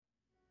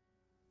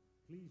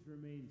Please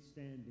remain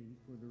standing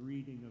for the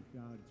reading of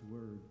God's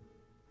Word.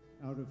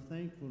 Out of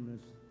thankfulness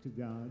to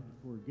God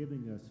for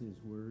giving us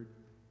His Word,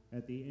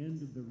 at the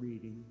end of the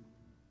reading,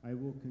 I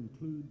will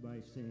conclude by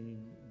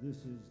saying, "This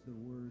is the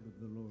Word of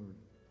the Lord."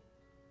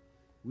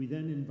 We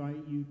then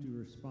invite you to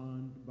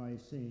respond by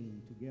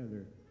saying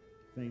together,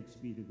 "Thanks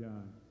be to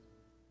God."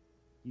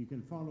 You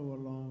can follow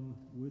along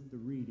with the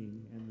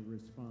reading and the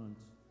response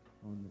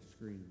on the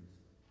screens.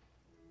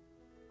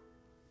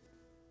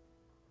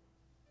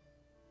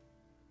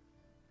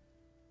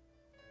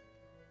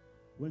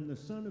 When the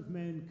Son of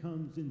Man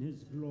comes in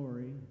his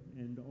glory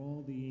and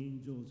all the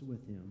angels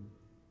with him,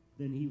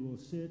 then he will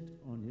sit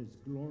on his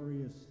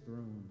glorious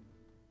throne.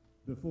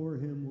 Before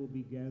him will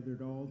be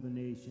gathered all the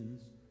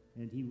nations,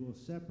 and he will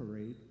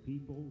separate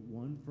people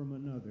one from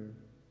another,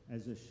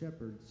 as a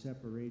shepherd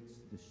separates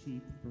the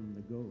sheep from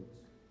the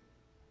goats.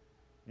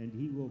 And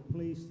he will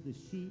place the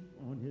sheep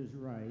on his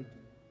right,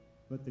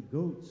 but the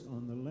goats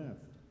on the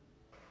left.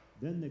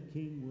 Then the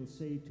king will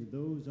say to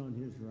those on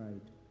his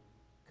right,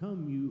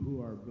 "Come, you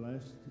who are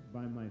blessed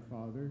by my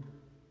Father,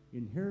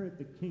 inherit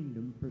the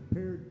kingdom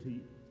prepared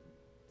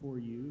for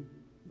you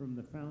from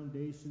the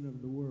foundation of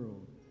the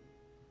world.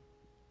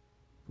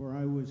 For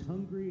I was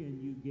hungry,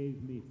 and you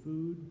gave me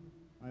food.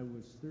 I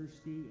was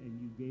thirsty,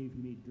 and you gave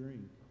me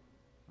drink.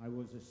 I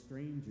was a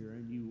stranger,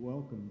 and you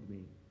welcomed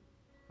me.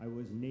 I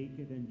was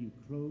naked, and you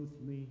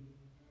clothed me.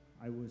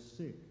 I was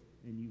sick,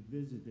 and you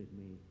visited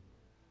me.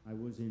 I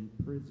was in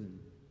prison,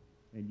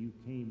 and you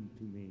came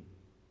to me."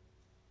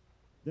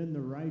 Then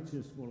the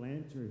righteous will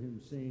answer him,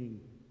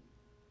 saying,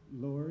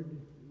 "Lord,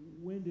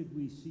 when did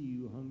we see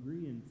you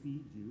hungry and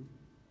feed you,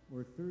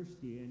 or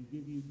thirsty and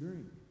give you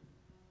drink?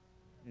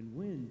 And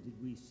when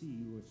did we see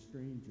you a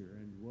stranger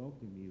and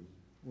welcome you,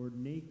 or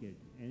naked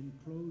and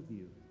clothe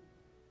you?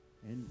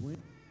 And when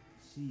did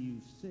we see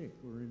you sick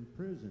or in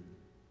prison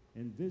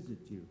and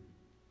visit you?"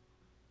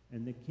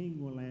 And the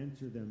king will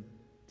answer them,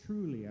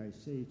 "Truly I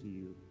say to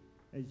you,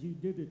 as you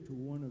did it to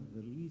one of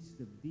the least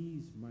of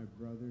these, my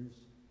brothers,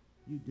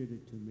 you did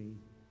it to me."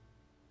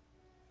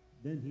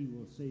 Then he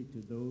will say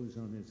to those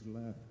on his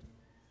left,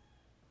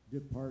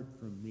 "Depart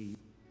from me,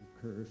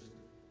 cursed,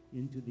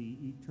 into the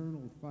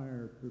eternal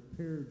fire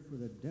prepared for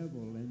the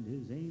devil and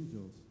his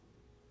angels.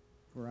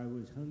 For I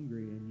was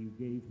hungry, and you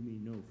gave me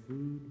no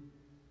food.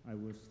 I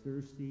was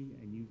thirsty,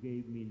 and you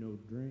gave me no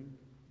drink.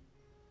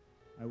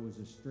 I was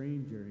a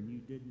stranger, and you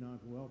did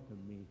not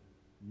welcome me.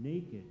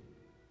 Naked,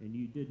 and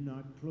you did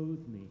not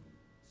clothe me.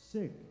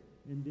 Sick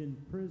and in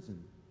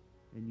prison,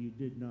 and you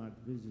did not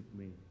visit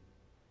me."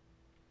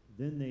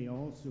 Then they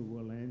also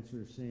will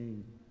answer,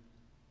 saying,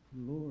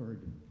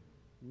 "Lord,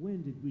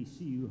 when did we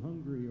see you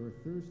hungry or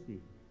thirsty,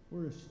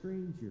 or a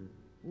stranger,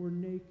 or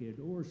naked,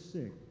 or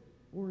sick,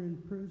 or in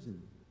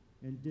prison,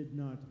 and did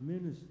not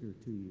minister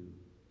to you?"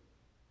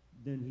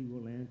 Then he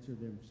will answer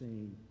them,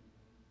 saying,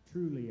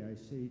 "Truly I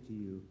say to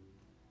you,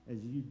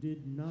 as you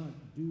did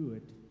not do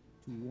it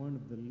to one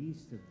of the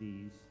least of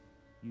these,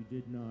 you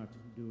did not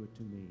do it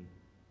to me."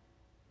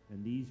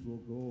 And these will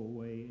go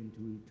away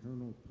into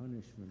eternal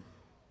punishment,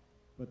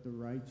 but the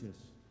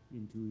righteous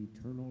into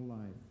eternal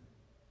life.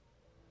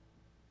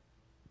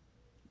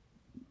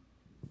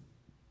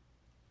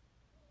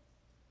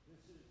 This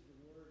is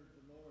the word of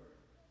the Lord.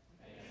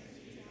 Thanks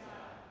be to God.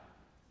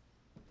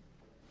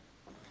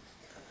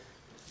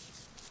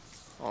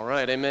 All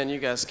right, amen. You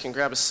guys can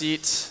grab a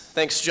seat.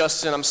 Thanks,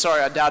 Justin. I'm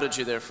sorry I doubted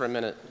you there for a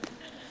minute.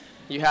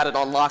 You had it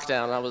on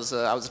lockdown. I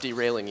was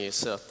derailing you,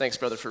 so thanks,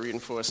 brother, for reading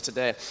for us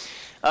today.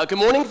 Good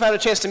morning. If I had a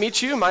chance to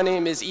meet you, my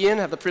name is Ian.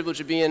 I have the privilege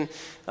of being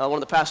one of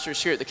the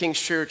pastors here at the King's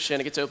Church, and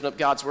I get to open up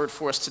God's Word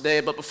for us today.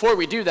 But before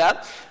we do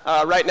that,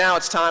 right now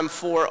it's time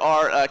for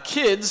our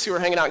kids who are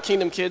hanging out in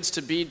Kingdom Kids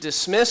to be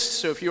dismissed.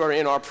 So if you are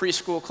in our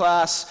preschool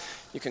class,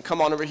 you can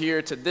come on over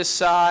here to this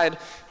side,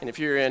 and if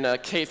you're in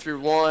K through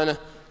 1,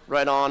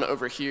 right on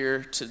over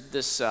here to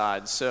this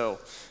side. So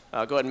go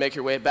ahead and make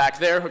your way back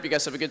there. Hope you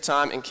guys have a good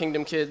time in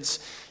Kingdom Kids.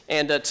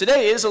 And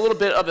today is a little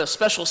bit of a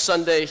special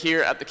Sunday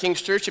here at the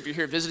King's Church. If you're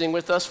here visiting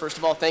with us, first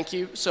of all, thank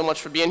you so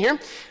much for being here.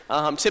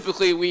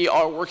 Typically, we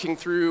are working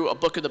through a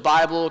book of the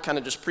Bible, kind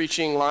of just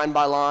preaching line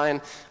by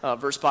line,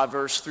 verse by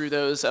verse through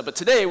those. But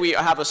today, we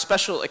have a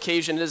special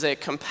occasion. It is a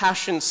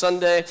Compassion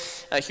Sunday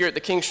here at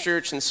the King's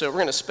Church. And so we're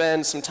going to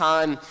spend some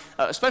time,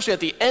 especially at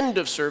the end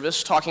of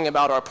service, talking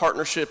about our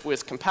partnership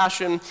with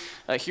Compassion,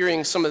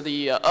 hearing some of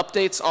the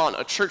updates on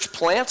a church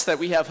plant that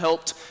we have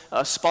helped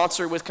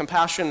sponsor with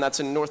Compassion.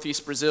 That's in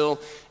Northeast Brazil.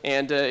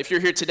 And if you're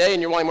here today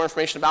and you're wanting more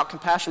information about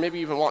Compassion, maybe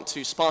you even want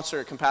to sponsor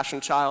a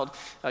Compassion child,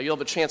 you'll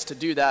have a chance to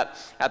do that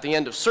at the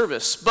end of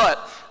service.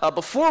 But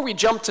before we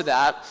jump to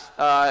that,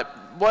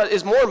 what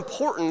is more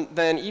important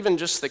than even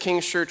just the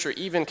King's Church or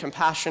even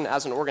Compassion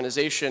as an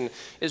organization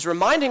is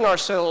reminding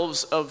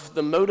ourselves of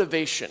the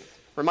motivation,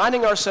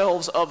 reminding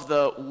ourselves of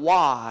the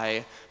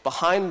why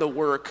behind the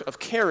work of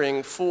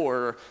caring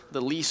for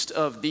the least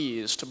of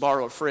these, to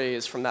borrow a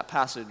phrase from that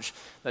passage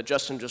that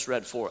Justin just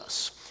read for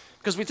us.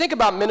 Because we think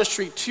about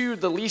ministry to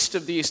the least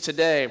of these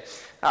today,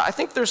 I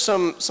think there's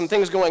some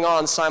things going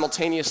on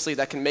simultaneously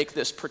that can make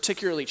this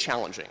particularly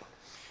challenging.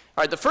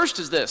 All right, the first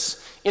is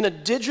this. In a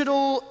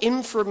digital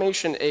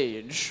information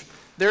age,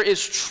 there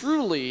is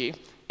truly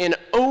an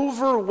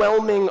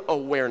overwhelming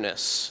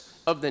awareness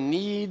of the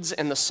needs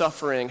and the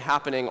suffering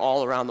happening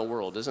all around the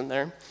world, isn't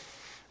there?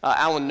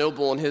 Alan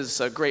Noble, in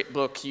his great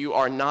book, You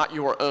Are Not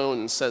Your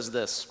Own, says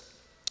this.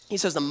 He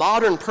says, the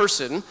modern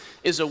person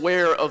is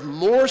aware of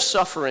more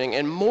suffering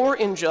and more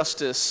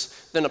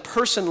injustice than a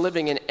person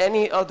living in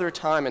any other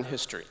time in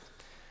history.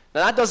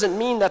 Now, that doesn't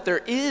mean that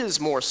there is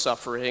more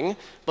suffering,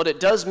 but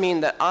it does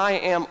mean that I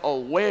am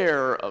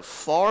aware of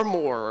far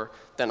more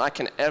than I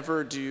can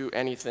ever do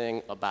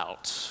anything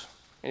about.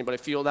 Anybody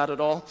feel that at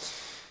all?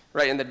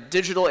 Right, in the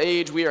digital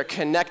age, we are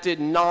connected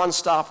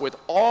nonstop with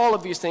all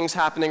of these things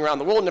happening around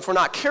the world, and if we're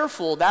not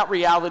careful, that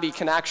reality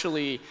can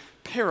actually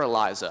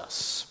paralyze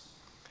us.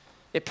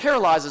 It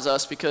paralyzes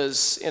us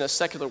because in a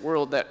secular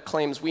world that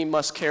claims we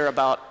must care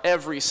about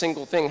every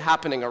single thing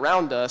happening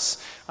around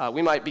us,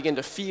 we might begin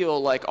to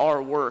feel like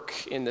our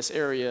work in this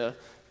area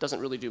doesn't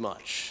really do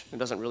much. It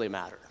doesn't really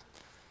matter.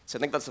 So I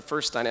think that's the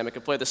first dynamic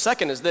at play. The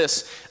second is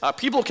this.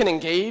 People can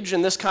engage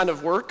in this kind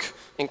of work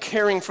in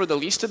caring for the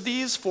least of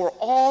these for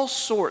all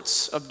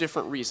sorts of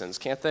different reasons,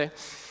 can't they?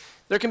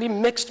 There can be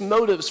mixed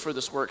motives for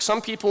this work.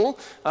 Some people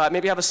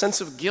maybe have a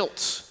sense of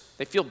guilt.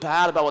 They feel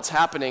bad about what's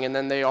happening, and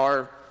then they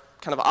are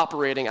kind of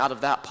operating out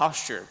of that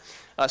posture.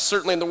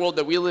 Certainly in the world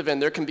that we live in,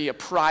 there can be a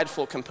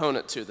prideful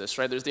component to this,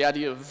 right? There's the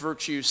idea of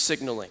virtue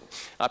signaling.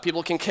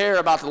 People can care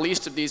about the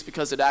least of these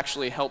because it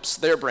actually helps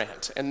their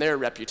brand and their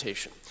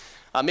reputation.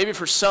 Maybe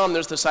for some,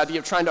 there's this idea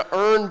of trying to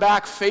earn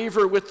back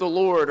favor with the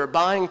Lord or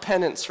buying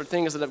penance for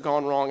things that have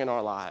gone wrong in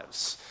our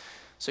lives.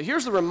 So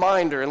here's the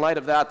reminder in light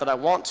of that I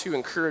want to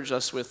encourage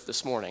us with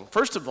this morning.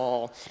 First of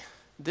all,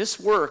 this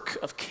work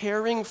of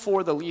caring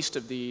for the least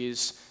of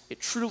these, it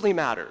truly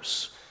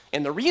matters.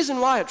 And the reason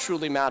why it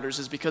truly matters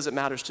is because it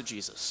matters to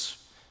Jesus.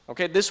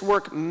 Okay, this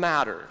work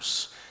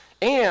matters.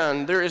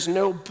 And there is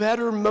no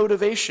better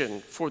motivation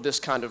for this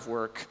kind of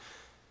work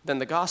than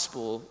the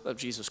gospel of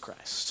Jesus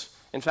Christ.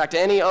 In fact,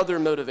 any other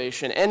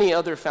motivation, any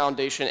other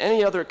foundation,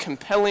 any other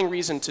compelling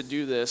reason to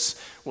do this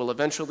will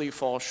eventually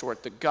fall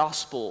short. The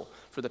gospel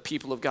for the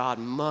people of God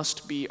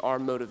must be our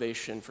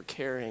motivation for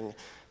caring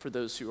for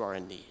those who are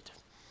in need.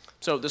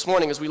 So this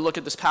morning, as we look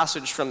at this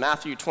passage from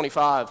Matthew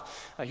 25,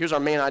 here's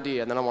our main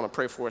idea, and then I want to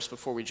pray for us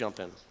before we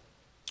jump in.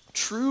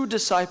 True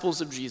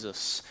disciples of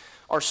Jesus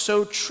are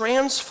so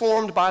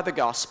transformed by the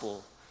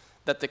gospel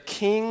that the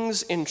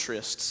king's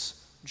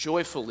interests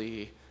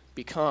joyfully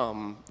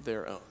become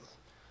their own.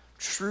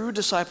 True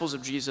disciples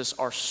of Jesus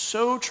are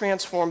so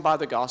transformed by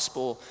the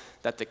gospel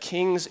that the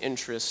king's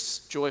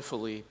interests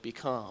joyfully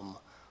become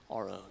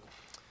our own.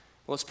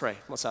 Let's pray.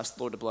 Let's ask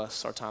the Lord to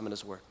bless our time in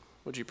his word.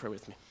 Would you pray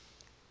with me?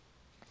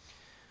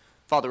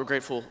 Father, we're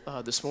grateful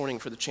this morning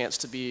for the chance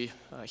to be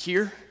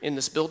here in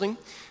this building,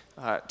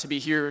 to be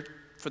here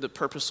for the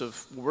purpose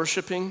of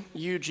worshiping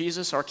you,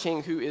 Jesus, our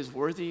King, who is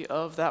worthy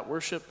of that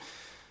worship,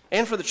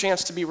 and for the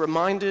chance to be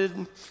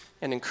reminded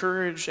and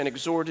encouraged and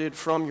exhorted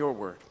from your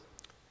word.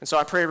 And so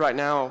I pray right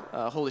now,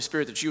 Holy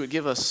Spirit, that you would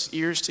give us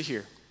ears to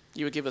hear,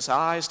 you would give us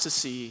eyes to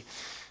see,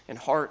 and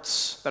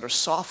hearts that are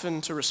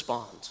softened to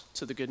respond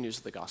to the good news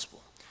of the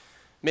gospel.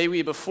 May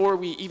we, before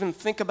we even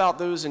think about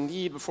those in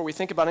need, before we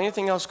think about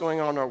anything else going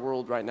on in our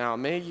world right now,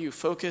 may you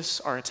focus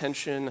our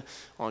attention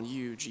on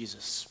you,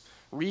 Jesus.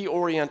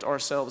 Reorient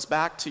ourselves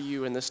back to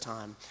you in this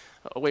time,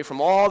 away from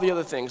all the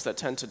other things that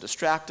tend to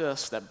distract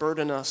us, that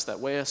burden us, that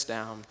weigh us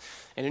down.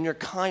 And in your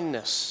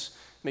kindness,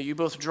 may you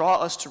both draw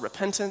us to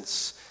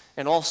repentance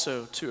and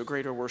also to a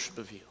greater worship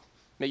of you.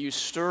 May you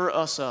stir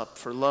us up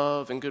for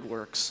love and good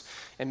works,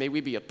 and may we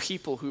be a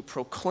people who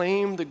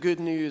proclaim the good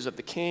news of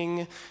the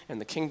King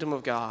and the kingdom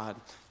of God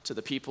to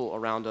the people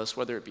around us,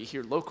 whether it be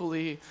here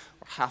locally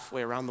or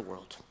halfway around the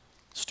world.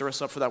 Stir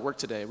us up for that work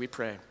today, we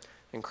pray.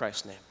 In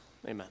Christ's name,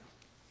 amen.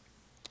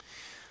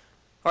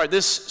 All right,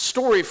 this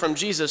story from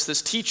Jesus,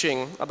 this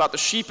teaching about the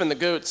sheep and the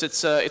goats,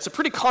 it's a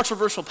pretty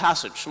controversial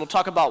passage, and we'll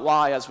talk about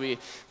why as we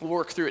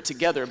work through it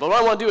together. But what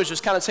I want to do is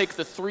just kind of take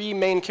the three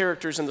main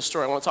characters in the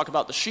story. I want to talk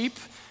about the sheep,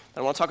 I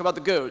want to talk about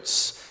the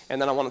goats,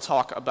 and then I want to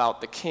talk about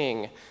the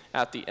king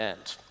at the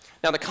end.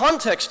 Now, the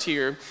context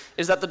here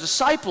is that the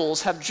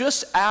disciples have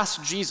just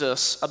asked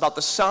Jesus about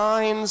the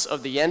signs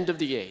of the end of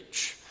the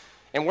age.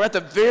 And we're at the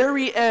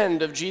very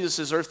end of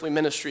Jesus' earthly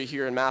ministry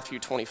here in Matthew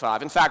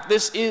 25. In fact,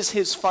 this is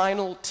his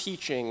final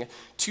teaching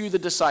to the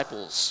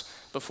disciples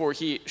before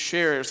he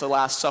shares the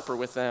Last Supper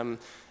with them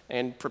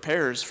and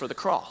prepares for the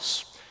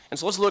cross. And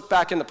so let's look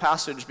back in the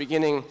passage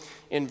beginning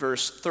in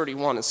verse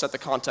 31 and set the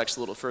context a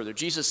little further.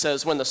 Jesus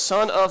says, "When the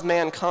Son of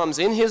Man comes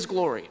in his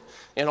glory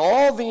and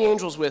all the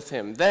angels with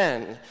him,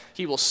 then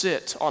he will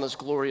sit on his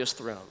glorious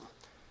throne.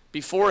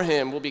 Before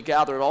him will be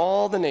gathered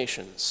all the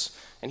nations,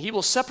 and he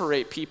will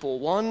separate people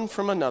one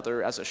from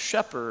another as a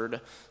shepherd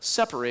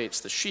separates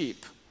the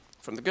sheep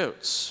from the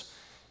goats.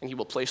 And he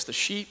will place the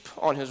sheep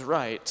on his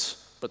right,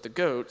 but the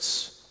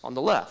goats on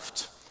the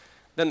left.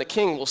 Then the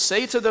king will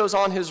say to those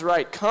on his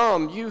right,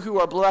 'Come, you who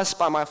are blessed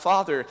by my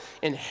Father,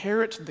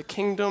 inherit the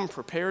kingdom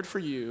prepared for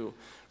you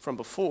from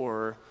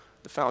before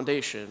the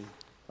foundation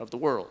of the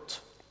world.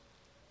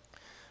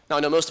 Now, I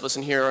know most of us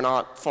in here are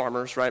not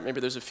farmers, right? Maybe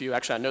there's a few.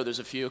 Actually, I know there's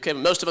a few, okay?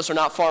 But most of us are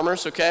not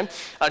farmers, okay?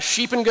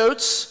 Sheep and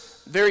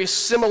goats, very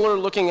similar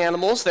looking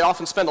animals. They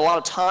often spend a lot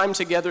of time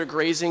together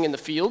grazing in the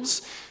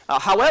fields.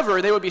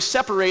 However, they would be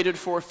separated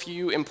for a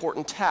few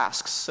important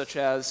tasks, such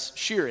as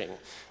shearing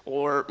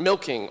or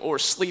milking or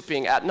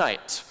sleeping at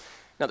night.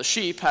 Now, the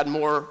sheep had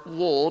more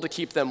wool to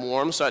keep them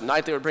warm, so at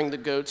night they would bring the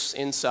goats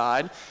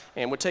inside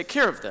and would take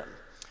care of them.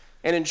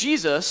 And in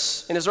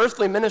Jesus, in his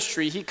earthly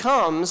ministry, he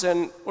comes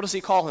and what does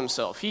he call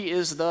himself? He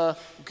is the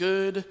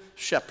good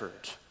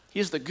shepherd. He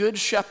is the good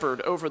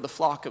shepherd over the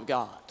flock of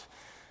God.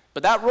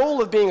 But that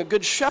role of being a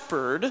good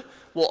shepherd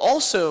will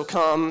also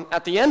come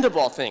at the end of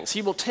all things.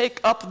 He will take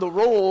up the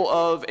role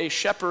of a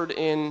shepherd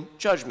in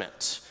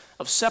judgment,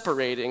 of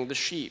separating the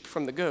sheep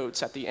from the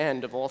goats at the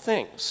end of all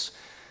things.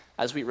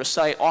 As we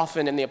recite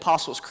often in the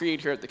Apostles' Creed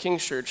here at the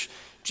King's Church,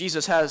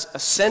 Jesus has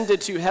ascended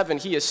to heaven.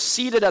 He is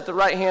seated at the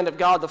right hand of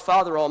God the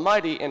Father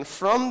Almighty, and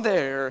from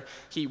there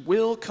he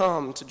will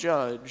come to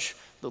judge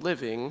the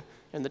living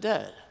and the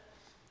dead.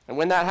 And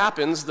when that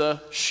happens,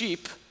 the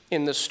sheep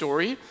in this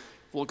story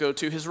will go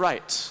to his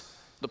right,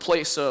 the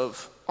place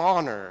of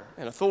honor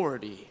and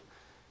authority,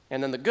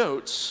 and then the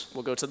goats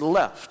will go to the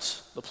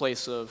left, the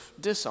place of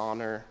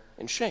dishonor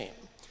and shame.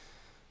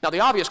 Now,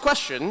 the obvious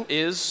question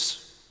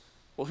is,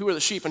 well, who are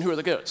the sheep and who are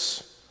the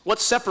goats? What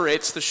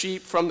separates the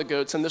sheep from the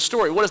goats in this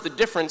story? What is the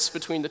difference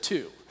between the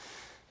two?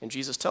 And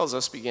Jesus tells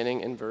us beginning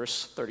in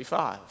verse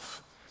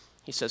 35.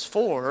 He says,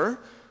 "For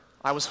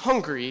I was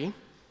hungry,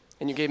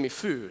 and you gave me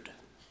food.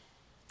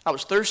 I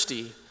was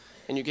thirsty,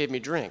 and you gave me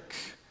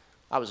drink.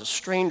 I was a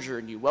stranger,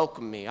 and you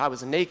welcomed me. I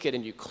was naked,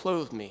 and you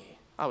clothed me.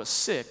 I was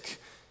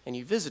sick, and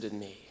you visited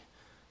me.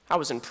 I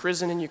was in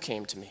prison, and you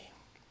came to me."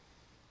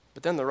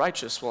 But then the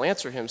righteous will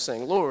answer him,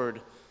 saying,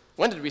 "Lord,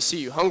 when did we see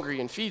you hungry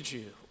and feed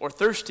you, or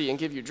thirsty and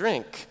give you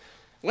drink?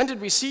 When did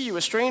we see you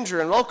a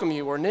stranger and welcome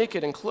you, or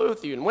naked and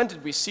clothe you? And when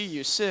did we see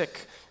you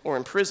sick or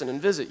in prison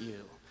and visit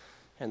you?"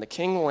 And the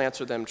king will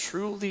answer them,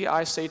 "Truly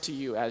I say to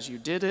you, as you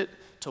did it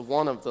to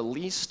one of the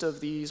least of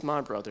these my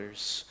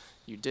brothers,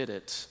 you did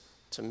it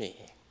to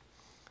me."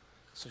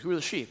 So who are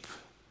the sheep?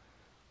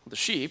 The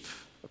sheep,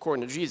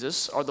 according to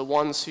Jesus, are the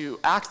ones who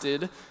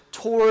acted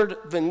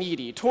toward the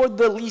needy, toward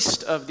the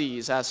least of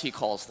these, as he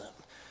calls them.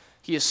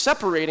 He is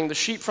separating the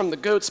sheep from the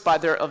goats by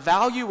their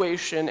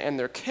evaluation and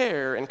their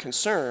care and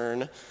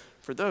concern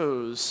for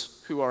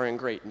those who are in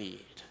great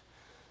need.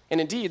 And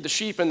indeed, the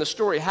sheep in the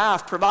story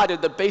have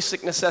provided the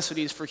basic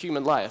necessities for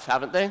human life,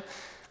 haven't they?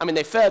 I mean,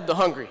 they fed the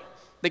hungry.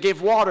 They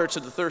gave water to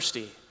the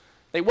thirsty.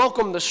 They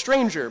welcomed the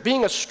stranger.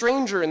 Being a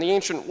stranger in the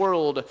ancient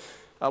world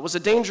was a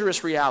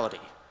dangerous reality.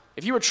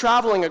 If you were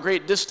traveling a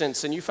great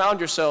distance and you found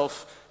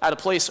yourself at a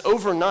place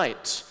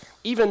overnight,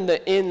 even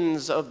the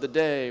inns of the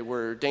day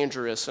were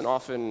dangerous and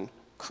often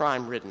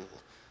crime-ridden.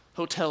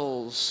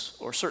 Hotels,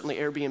 or certainly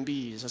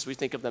Airbnbs, as we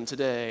think of them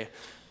today,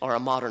 are a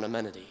modern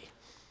amenity.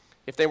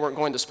 If they weren't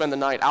going to spend the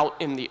night out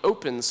in the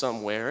open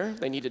somewhere,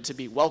 they needed to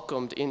be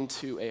welcomed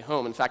into a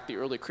home. In fact, the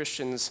early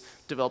Christians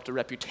developed a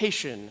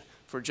reputation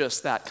for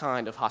just that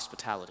kind of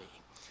hospitality.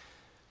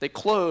 They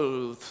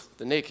clothed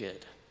the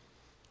naked.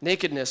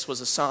 Nakedness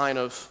was a sign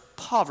of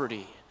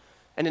poverty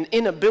and an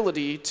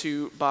inability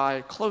to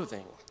buy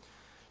clothing.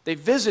 They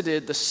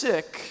visited the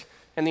sick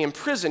and the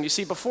imprisoned. You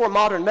see, before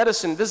modern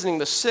medicine, visiting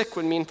the sick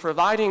would mean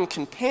providing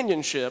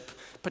companionship,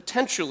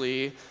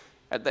 potentially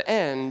at the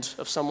end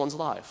of someone's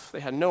life.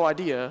 They had no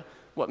idea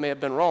what may have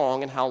been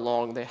wrong and how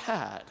long they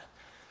had.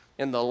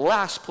 And the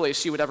last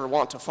place you would ever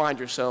want to find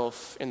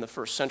yourself in the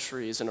first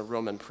century is in a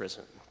Roman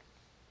prison.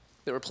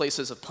 There were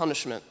places of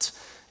punishment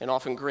and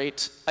often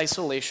great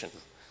isolation.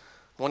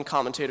 One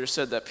commentator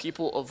said that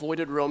people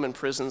avoided Roman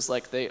prisons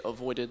like they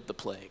avoided the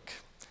plague.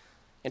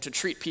 And to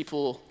treat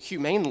people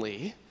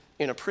humanely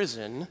in a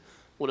prison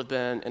would have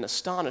been an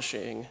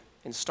astonishing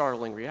and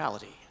startling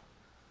reality.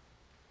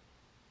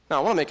 Now,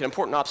 I want to make an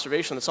important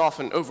observation that's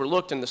often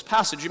overlooked in this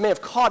passage. You may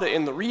have caught it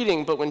in the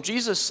reading, but when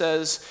Jesus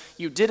says,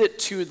 "You did it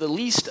to the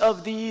least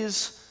of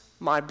these,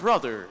 my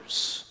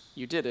brothers,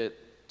 you did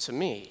it to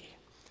me."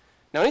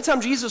 Now,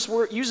 anytime Jesus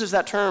uses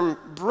that term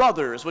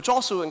brothers, which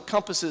also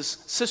encompasses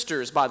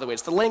sisters, by the way,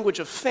 it's the language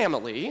of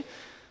family,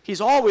 he's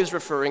always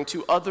referring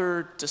to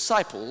other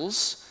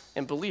disciples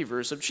and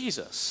believers of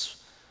Jesus.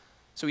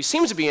 So he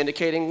seems to be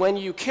indicating when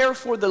you care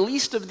for the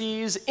least of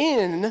these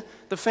in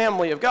the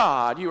family of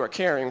God, you are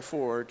caring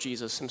for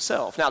Jesus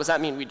himself. Now, does that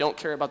mean we don't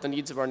care about the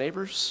needs of our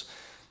neighbors?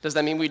 Does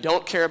that mean we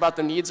don't care about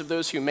the needs of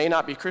those who may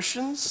not be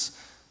Christians?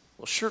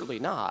 Well, surely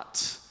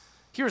not.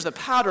 Here's the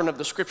pattern of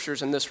the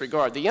scriptures in this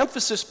regard. The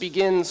emphasis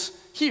begins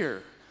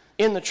here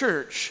in the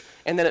church,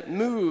 and then it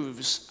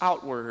moves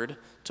outward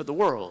to the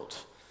world.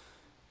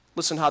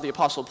 Listen how the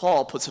Apostle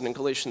Paul puts it in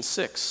Galatians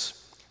 6.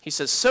 He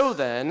says, "So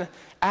then,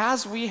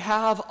 as we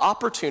have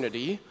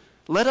opportunity,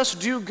 let us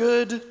do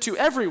good to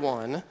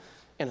everyone,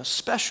 and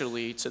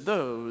especially to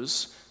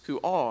those who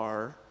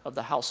are of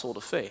the household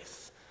of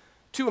faith."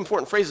 Two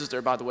important phrases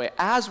there, by the way.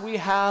 As we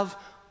have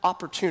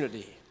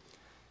opportunity.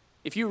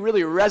 If you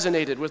really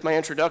resonated with my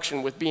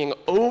introduction with being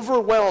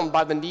overwhelmed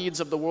by the needs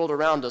of the world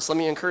around us, let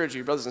me encourage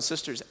you, brothers and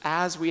sisters,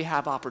 as we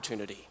have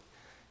opportunity.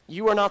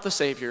 You are not the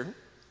Savior,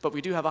 but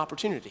we do have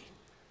opportunity.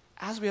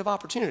 As we have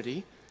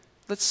opportunity,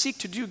 let's seek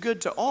to do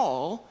good to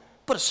all,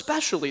 but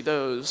especially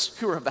those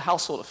who are of the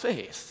household of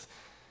faith.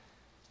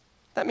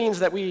 That means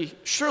that we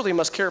surely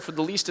must care for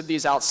the least of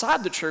these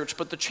outside the church,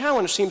 but the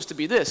challenge seems to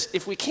be this: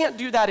 if we can't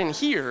do that in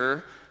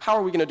here, how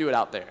are we going to do it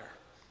out there?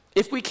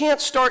 If we can't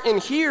start in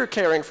here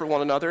caring for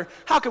one another,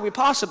 how can we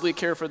possibly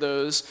care for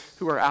those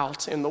who are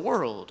out in the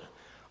world?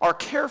 Our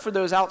care for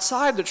those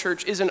outside the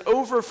church is an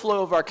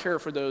overflow of our care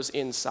for those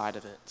inside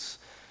of it.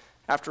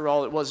 After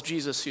all, it was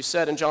Jesus who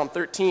said in John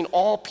 13,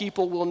 "All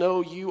people will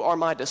know you are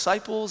my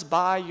disciples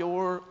by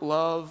your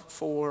love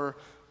for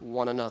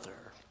one another."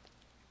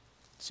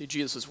 See,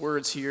 Jesus'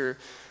 words here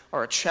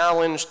are a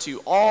challenge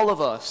to all of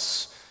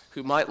us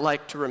who might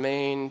like to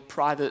remain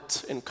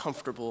private and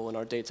comfortable in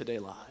our day-to-day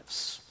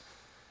lives.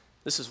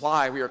 This is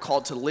why we are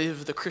called to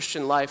live the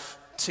Christian life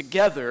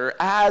together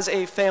as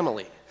a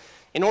family,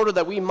 in order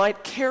that we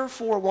might care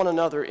for one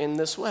another in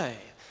this way.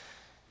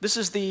 This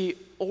is the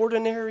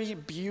ordinary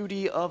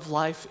beauty of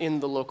life in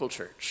the local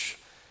church.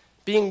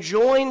 Being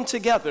joined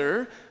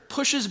together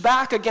pushes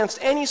back against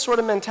any sort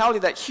of mentality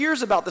that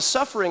hears about the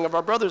suffering of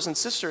our brothers and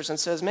sisters and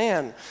says,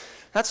 "Man,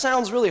 that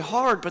sounds really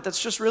hard, but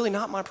that's just really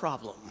not my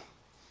problem."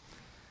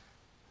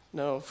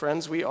 No,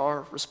 friends, we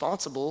are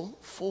responsible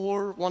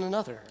for one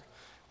another.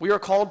 We are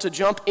called to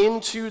jump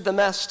into the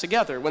mess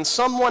together. When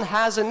someone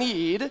has a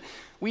need,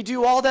 we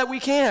do all that we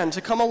can to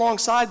come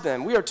alongside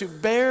them. We are to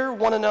bear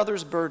one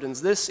another's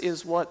burdens. This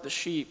is what the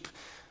sheep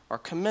are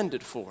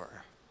commended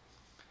for.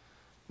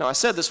 Now, I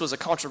said this was a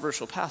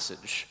controversial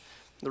passage.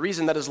 The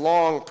reason that has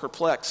long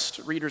perplexed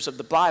readers of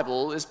the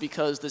Bible is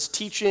because this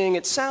teaching,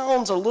 it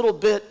sounds a little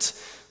bit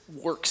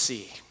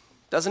worksy,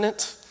 doesn't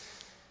it?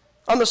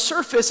 On the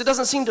surface, it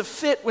doesn't seem to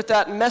fit with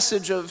that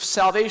message of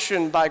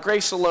salvation by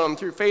grace alone,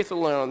 through faith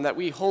alone, that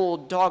we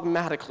hold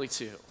dogmatically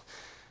to.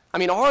 I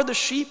mean, are the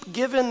sheep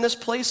given this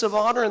place of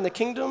honor in the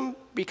kingdom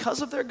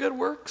because of their good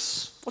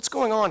works? What's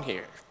going on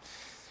here?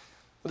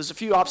 Well, there's a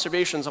few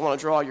observations I want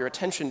to draw your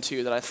attention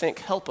to that I think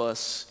help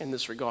us in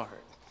this regard.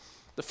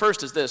 The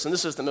first is this, and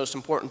this is the most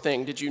important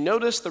thing. Did you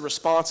notice the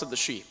response of the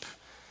sheep?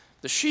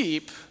 The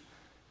sheep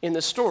in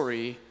this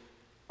story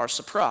are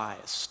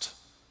surprised.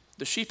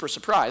 The sheep are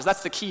surprised.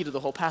 That's the key to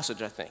the whole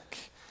passage, I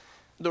think.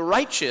 The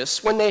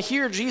righteous, when they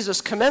hear Jesus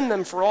commend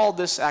them for all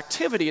this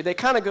activity, they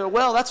kind of go,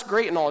 "Well, that's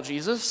great and all,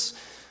 Jesus,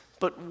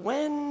 but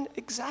when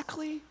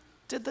exactly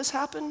did this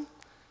happen?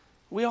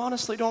 We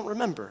honestly don't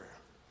remember."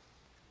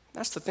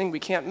 That's the thing we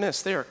can't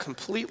miss. They are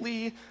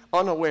completely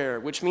unaware,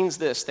 which means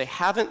this: they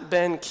haven't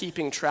been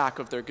keeping track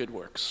of their good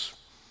works.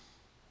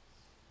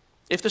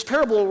 If this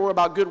parable were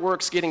about good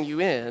works getting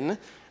you in,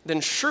 then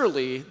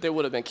surely they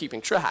would have been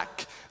keeping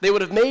track. They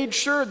would have made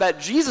sure that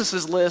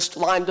Jesus' list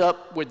lined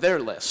up with their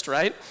list,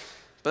 right?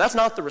 But that's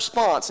not the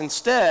response.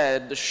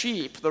 Instead, the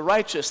sheep, the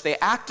righteous, they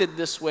acted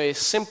this way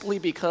simply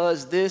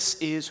because this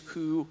is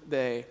who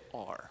they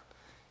are.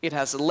 It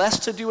has less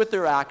to do with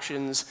their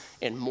actions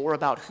and more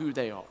about who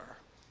they are.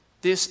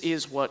 This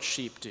is what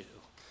sheep do.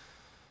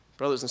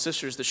 Brothers and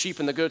sisters, the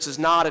sheep and the goats is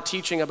not a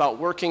teaching about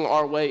working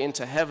our way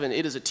into heaven.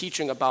 It is a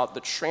teaching about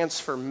the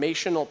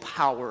transformational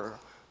power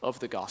of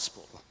the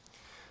gospel.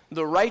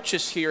 The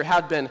righteous here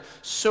had been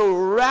so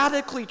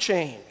radically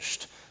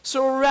changed,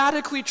 so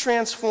radically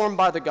transformed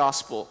by the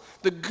gospel,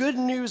 the good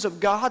news of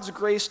God's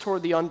grace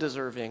toward the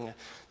undeserving,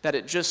 that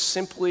it just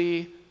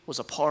simply was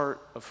a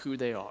part of who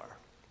they are.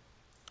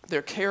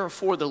 Their care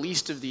for the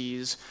least of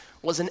these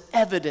was an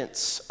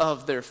evidence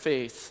of their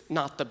faith,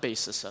 not the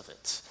basis of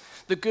it.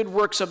 The good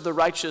works of the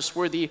righteous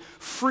were the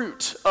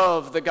fruit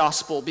of the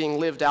gospel being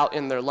lived out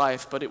in their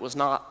life, but it was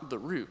not the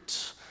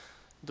root.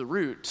 The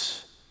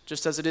root,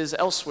 just as it is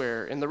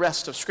elsewhere in the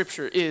rest of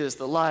Scripture, is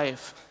the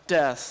life,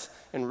 death,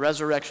 and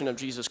resurrection of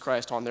Jesus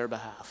Christ on their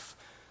behalf.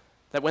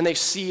 That when they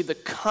see the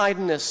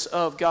kindness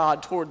of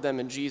God toward them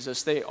in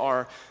Jesus, they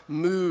are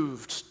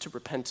moved to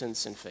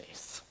repentance and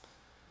faith.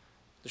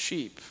 The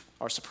sheep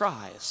are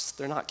surprised.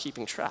 They're not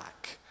keeping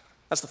track.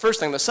 That's the first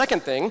thing. The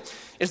second thing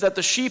is that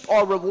the sheep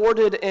are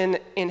rewarded an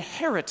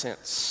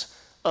inheritance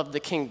of the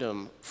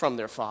kingdom from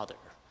their Father.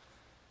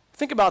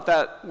 Think about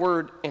that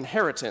word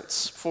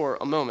inheritance for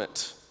a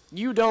moment.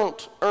 You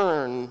don't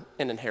earn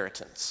an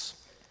inheritance.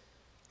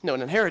 No,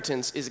 an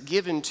inheritance is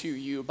given to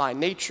you by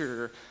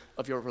nature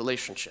of your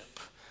relationship.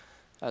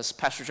 As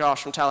Pastor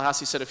Josh from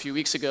Tallahassee said a few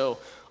weeks ago,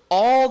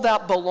 all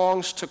that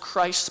belongs to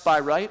Christ by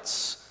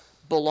rights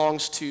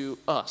belongs to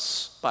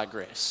us by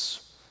grace.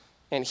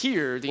 And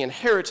here, the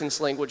inheritance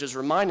language is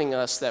reminding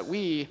us that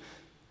we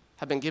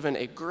have been given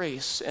a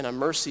grace and a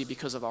mercy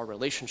because of our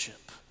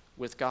relationship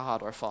with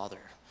God our Father.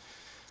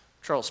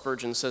 Charles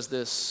Spurgeon says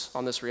this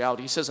on this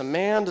reality. He says, "A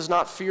man does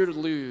not fear to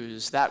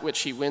lose that which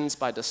he wins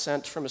by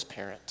descent from his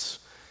parents.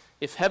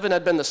 If heaven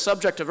had been the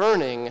subject of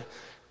earning,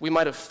 we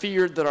might have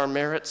feared that our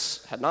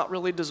merits had not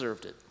really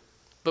deserved it.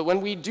 But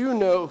when we do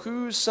know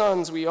whose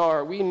sons we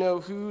are, we know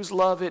whose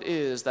love it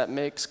is that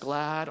makes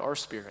glad our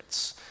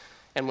spirits.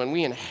 And when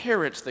we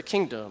inherit the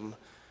kingdom,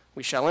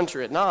 we shall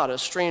enter it not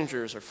as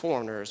strangers or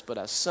foreigners, but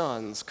as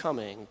sons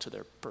coming to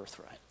their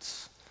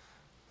birthrights.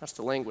 That's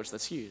the language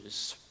that's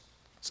used.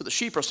 So the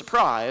sheep are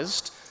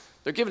surprised.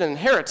 They're given an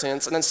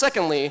inheritance. And then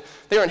thirdly,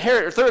 the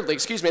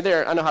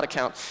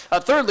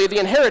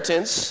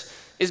inheritance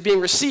is being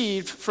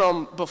received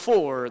from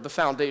before the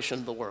foundation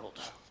of the world.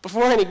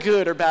 Before any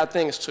good or bad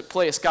things took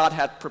place, God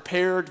had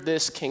prepared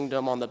this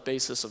kingdom on the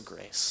basis of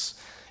grace.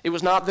 It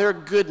was not their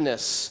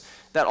goodness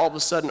that all of a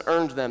sudden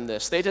earned them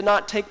this. They did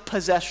not take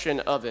possession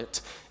of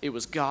it. It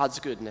was God's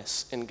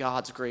goodness and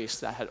God's grace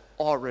that had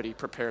already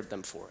prepared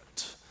them for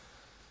it.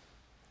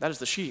 That is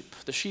the sheep.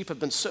 The sheep have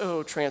been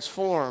so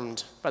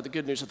transformed by the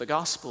good news of the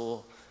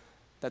gospel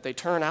that they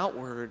turn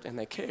outward and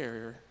they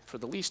care for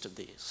the least of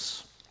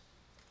these.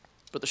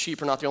 But the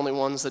sheep are not the only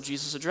ones that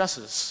Jesus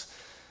addresses.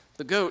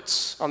 The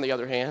goats, on the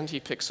other hand, he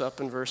picks up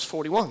in verse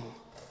 41.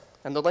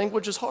 And the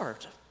language is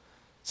hard. It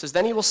says,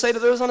 "Then he will say to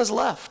those on his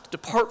left,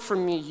 'Depart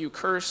from me, you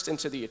cursed,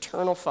 into the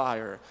eternal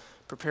fire,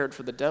 prepared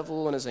for the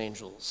devil and his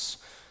angels.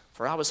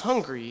 For I was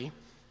hungry,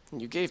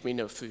 and you gave me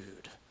no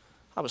food.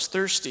 I was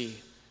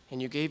thirsty,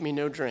 and you gave me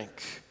no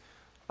drink.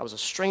 I was a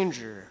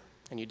stranger,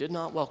 and you did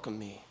not welcome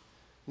me.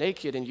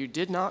 Naked, and you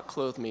did not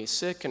clothe me.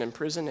 Sick and in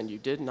prison, and you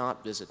did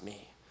not visit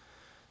me.'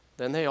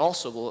 Then they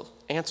also will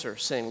answer,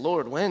 saying,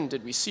 'Lord, when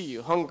did we see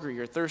you hungry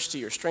or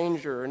thirsty or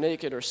stranger or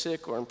naked or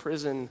sick or in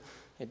prison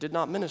and did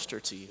not minister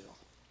to you?'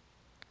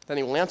 Then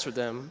he will answer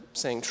them,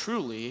 saying,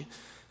 'Truly,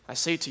 I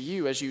say to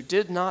you, as you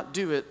did not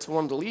do it to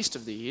one of the least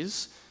of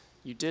these,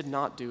 you did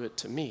not do it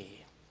to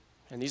me.'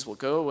 And these will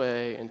go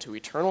away into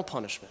eternal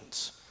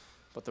punishment,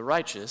 but the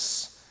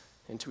righteous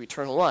into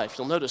eternal life."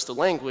 You'll notice the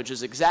language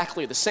is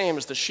exactly the same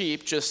as the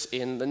sheep, just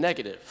in the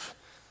negative.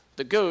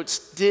 The goats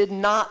did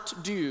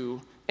not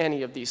do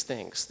any of these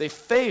things. They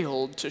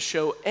failed to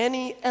show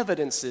any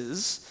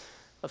evidences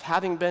of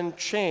having been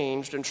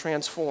changed and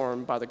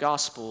transformed by the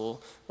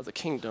gospel of the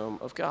kingdom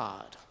of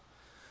God.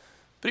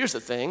 But here's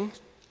the thing.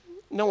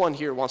 No one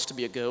here wants to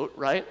be a goat,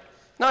 right?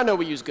 Now, I know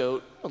we use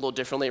goat a little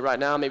differently right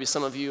now. Maybe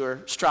some of you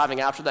are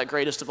striving after that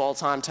greatest of all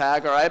time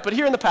tag, all right? But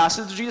here in the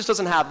passage, Jesus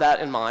doesn't have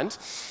that in mind.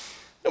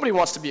 Nobody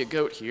wants to be a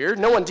goat here.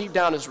 No one deep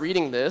down is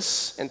reading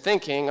this and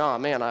thinking, "Oh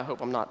man, I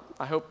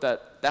hope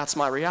that that's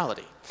my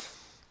reality."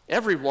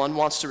 Everyone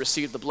wants to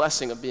receive the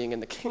blessing of being in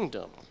the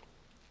kingdom.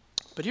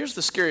 But here's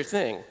the scary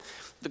thing.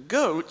 The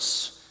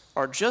goats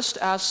are just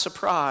as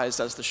surprised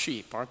as the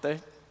sheep, aren't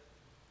they?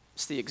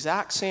 It's the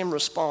exact same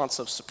response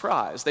of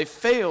surprise. They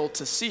fail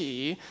to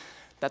see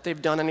that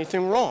they've done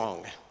anything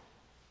wrong.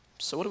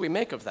 So what do we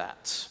make of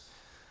that?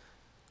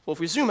 Well, if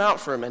we zoom out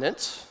for a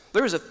minute,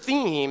 there is a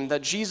theme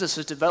that Jesus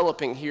is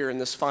developing here in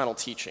this final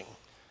teaching.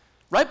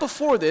 Right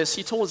before this,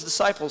 he told his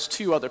disciples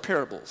 2 other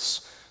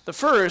parables. The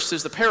first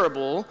is the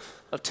parable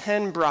of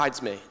 10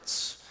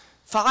 bridesmaids.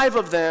 5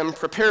 of them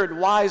prepared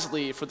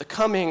wisely for the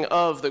coming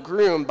of the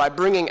groom by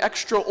bringing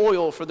extra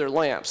oil for their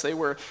lamps. They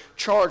were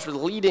charged with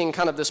leading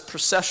kind of this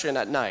procession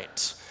at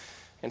night.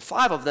 And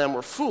 5 of them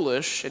were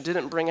foolish and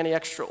didn't bring any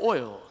extra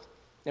oil.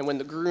 And when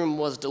the groom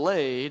was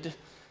delayed,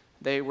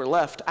 they were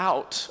left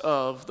out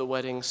of the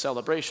wedding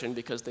celebration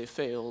because they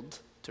failed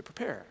to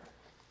prepare.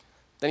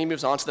 Then he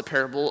moves on to the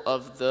parable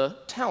of the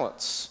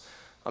talents.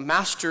 A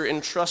master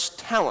entrusts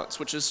talents,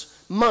 which is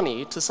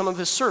money, to some of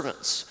his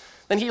servants.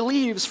 Then he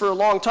leaves for a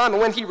long time,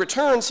 and when he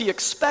returns, he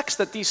expects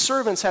that these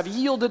servants have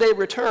yielded a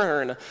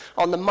return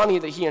on the money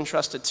that he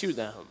entrusted to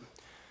them,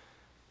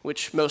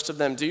 which most of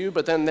them do.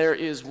 But then there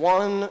is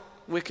one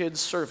wicked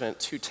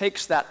servant who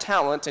takes that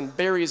talent and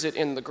buries it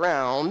in the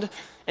ground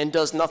and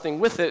does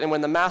nothing with it. And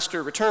when the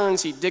master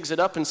returns, he digs it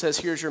up and says,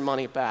 "Here's your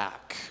money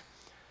back."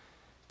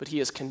 But he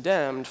is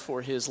condemned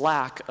for his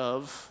lack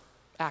of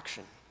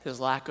action, his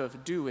lack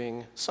of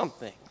doing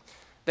something.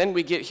 Then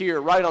we get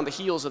here right on the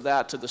heels of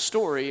that to the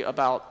story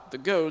about the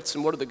goats.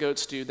 And what do the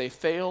goats do? They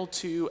fail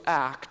to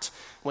act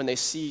when they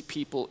see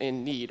people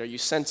in need. Are you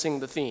sensing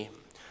the theme?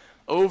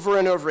 Over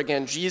and over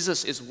again,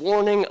 Jesus is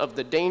warning of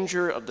the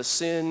danger of the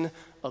sin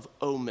of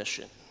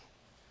omission.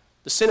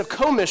 The sin of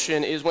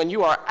commission is when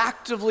you are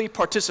actively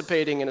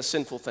participating in a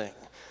sinful thing.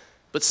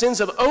 But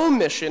sins of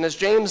omission, as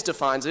James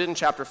defines it in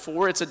chapter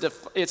 4,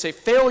 it's a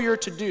failure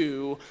to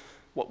do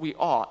what we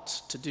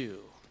ought to do.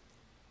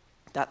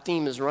 That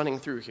theme is running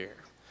through here.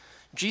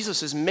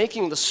 Jesus is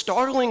making the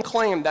startling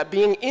claim that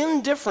being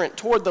indifferent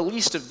toward the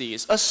least of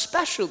these,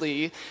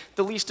 especially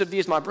the least of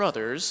these, my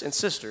brothers and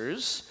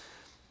sisters,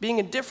 being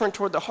indifferent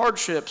toward the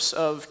hardships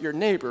of your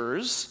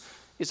neighbors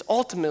is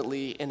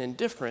ultimately an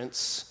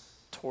indifference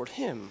toward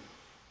him.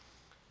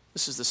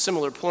 This is the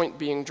similar point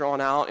being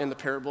drawn out in the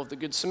parable of the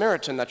Good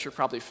Samaritan that you're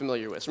probably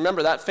familiar with.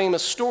 Remember, that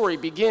famous story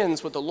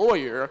begins with the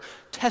lawyer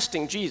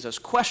testing Jesus,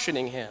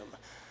 questioning him.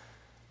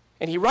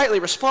 And he rightly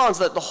responds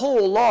that the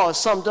whole law is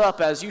summed up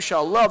as, "You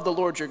shall love the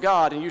Lord your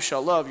God, and you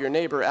shall love your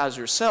neighbor as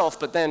yourself."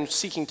 But then,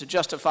 seeking to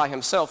justify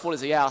himself, what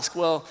does he ask?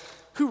 Well,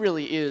 who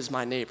really is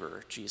my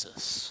neighbor,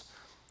 Jesus?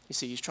 You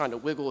see, he's trying to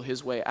wiggle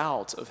his way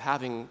out of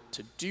having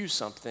to do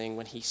something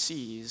when he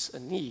sees a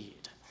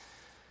need.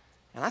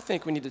 And I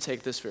think we need to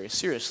take this very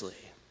seriously.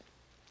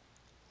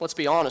 Let's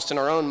be honest, in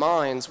our own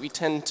minds, we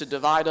tend to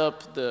divide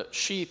up the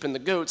sheep and the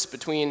goats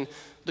between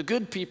the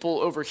good people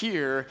over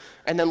here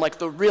and then like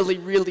the really,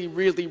 really,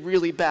 really,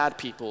 really bad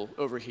people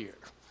over here.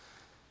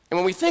 And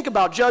when we think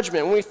about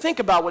judgment, when we think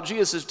about what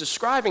Jesus is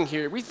describing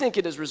here, we think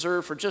it is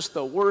reserved for just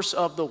the worst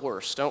of the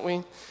worst, don't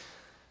we?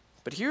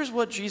 But here's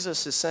what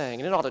Jesus is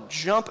saying, and it ought to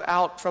jump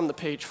out from the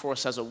page for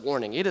us as a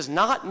warning. It is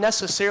not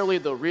necessarily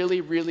the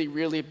really, really,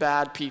 really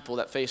bad people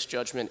that face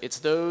judgment. It's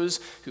those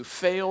who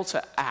fail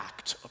to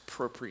act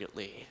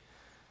appropriately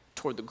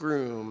toward the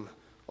groom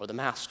or the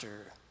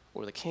master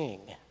or the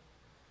king.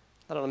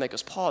 That ought to make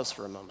us pause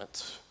for a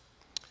moment.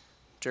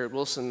 Jared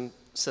Wilson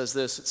says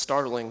this, it's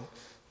startling.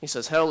 He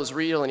says, hell is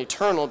real and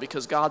eternal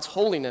because God's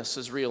holiness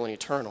is real and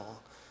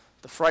eternal.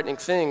 The frightening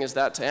thing is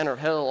that to enter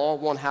hell, all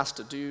one has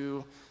to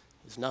do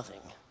is nothing.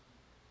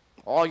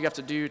 All you have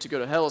to do to go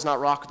to hell is not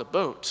rock the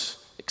boat.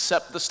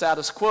 Accept the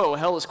status quo.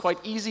 Hell is quite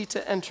easy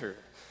to enter.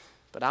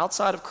 But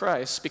outside of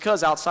Christ,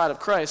 because outside of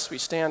Christ we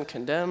stand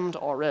condemned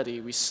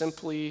already, we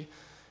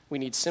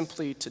need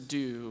simply to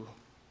do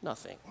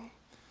nothing.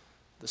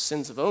 The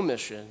sins of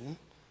omission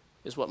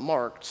is what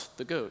marked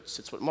the goats.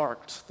 It's what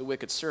marked the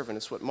wicked servant.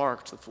 It's what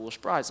marked the foolish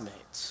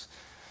bridesmaids.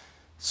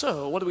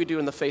 So what do we do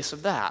in the face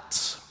of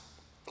that?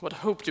 What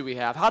hope do we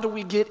have? How do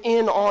we get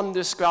in on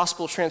this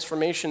gospel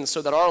transformation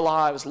so that our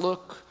lives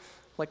look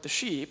like the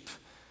sheep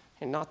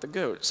and not the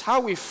goats? How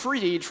are we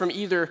freed from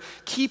either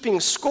keeping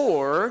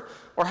score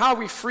or how are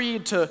we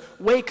freed to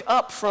wake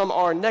up from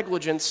our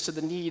negligence to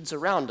the needs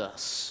around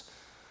us?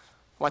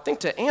 Well, I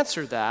think to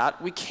answer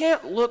that, we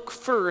can't look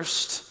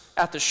first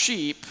at the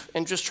sheep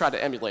and just try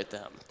to emulate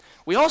them.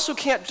 We also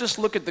can't just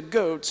look at the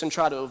goats and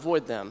try to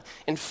avoid them.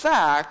 In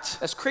fact,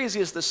 as crazy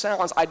as this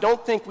sounds, I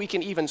don't think we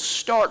can even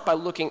start by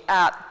looking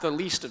at the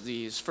least of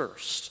these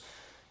first.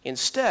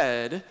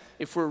 Instead,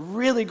 if we're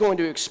really going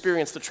to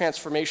experience the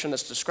transformation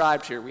that's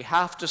described here, we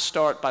have to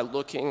start by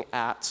looking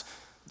at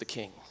the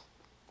king.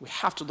 We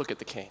have to look at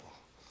the king.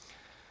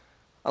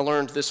 I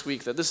learned this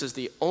week that this is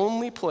the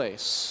only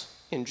place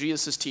in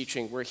Jesus'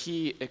 teaching where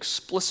he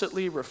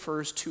explicitly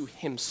refers to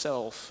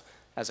himself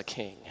as a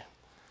king.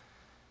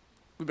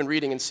 We've been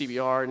reading in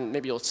CBR, and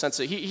maybe you'll sense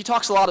it. He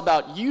talks a lot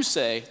about, you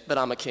say that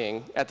I'm a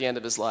king at the end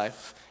of his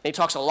life. And he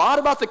talks a lot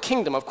about the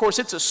kingdom. Of course,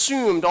 it's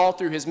assumed all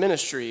through his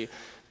ministry,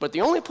 but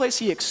the only place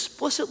he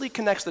explicitly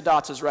connects the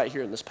dots is right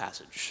here in this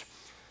passage.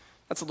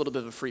 That's a little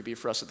bit of a freebie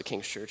for us at the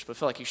King's Church, but I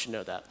feel like you should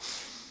know that.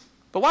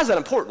 But why is that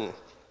important?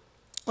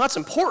 Well, that's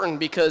important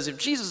because if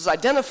Jesus is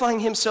identifying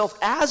himself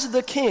as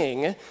the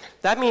king,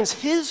 that means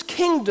his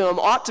kingdom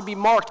ought to be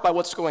marked by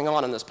what's going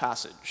on in this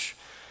passage.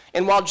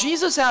 And while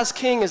Jesus as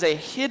king is a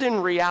hidden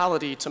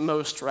reality to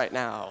most right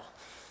now,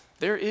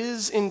 there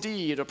is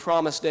indeed a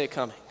promised day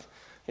coming.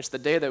 It's the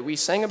day that we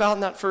sang about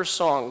in that first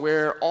song,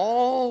 where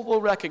all will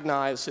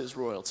recognize his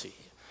royalty,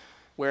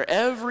 where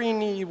every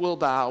knee will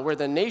bow, where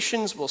the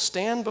nations will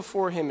stand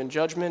before him in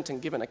judgment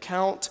and give an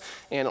account,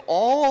 and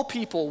all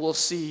people will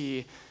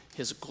see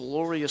his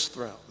glorious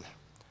throne.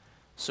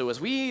 So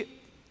as we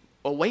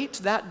await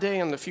that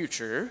day in the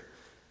future,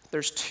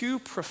 there's two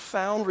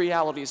profound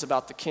realities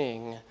about the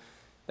king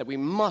that we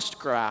must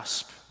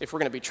grasp if we're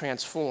going to be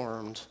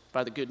transformed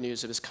by the good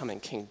news of his coming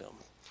kingdom.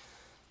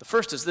 The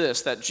first is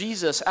this, that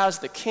Jesus, as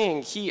the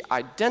king, he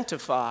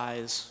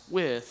identifies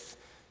with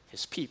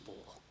his people.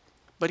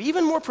 But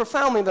even more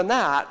profoundly than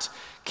that,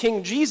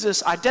 King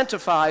Jesus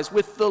identifies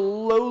with the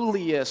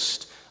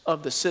lowliest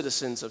of the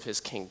citizens of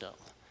his kingdom.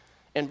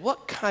 And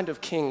what kind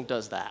of king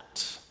does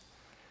that?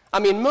 I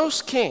mean,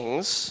 most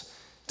kings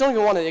don't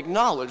even want to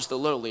acknowledge the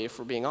lowly, if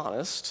we're being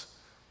honest.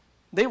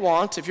 They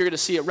want, if you're going to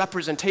see a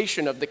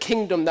representation of the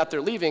kingdom that they're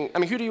leaving, I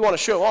mean, who do you want to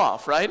show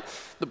off, right?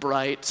 The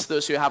bright,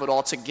 those who have it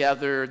all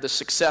together, the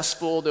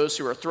successful, those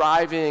who are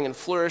thriving and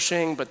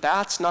flourishing, but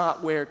that's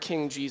not where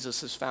King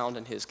Jesus is found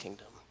in his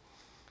kingdom.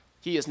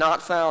 He is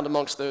not found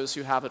amongst those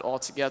who have it all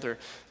together.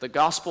 The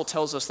gospel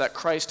tells us that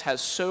Christ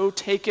has so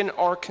taken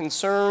our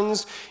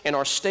concerns and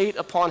our state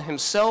upon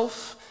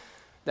himself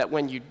that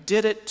when you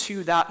did it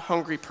to that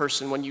hungry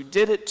person, when you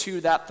did it to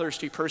that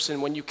thirsty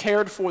person, when you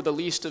cared for the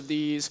least of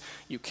these,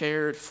 you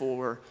cared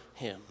for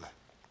him.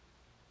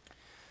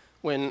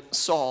 When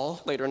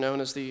Saul, later known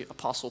as the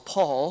Apostle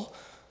Paul,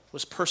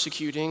 was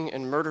persecuting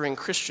and murdering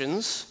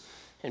Christians,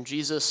 and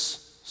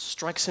Jesus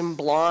strikes him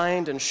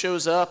blind and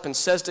shows up and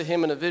says to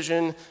him in a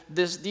vision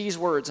these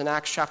words in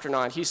Acts chapter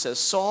 9. He says,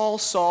 "Saul,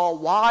 Saul,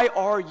 why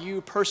are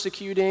you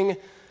persecuting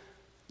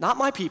not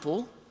my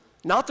people,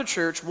 not the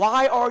church?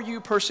 Why are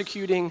you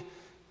persecuting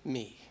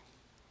me?"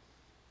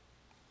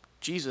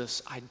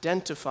 Jesus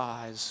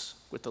identifies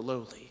with the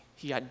lowly.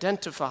 He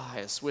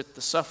identifies with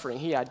the suffering.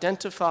 He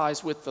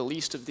identifies with the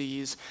least of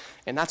these.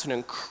 And that's an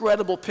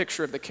incredible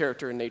picture of the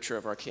character and nature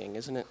of our King,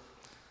 isn't it?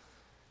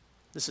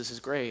 This is his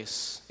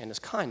grace and his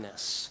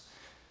kindness.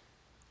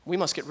 We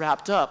must get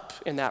wrapped up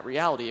in that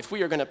reality. If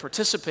we are going to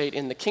participate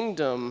in the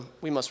kingdom,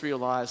 we must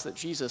realize that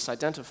Jesus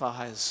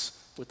identifies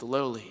with the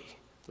lowly,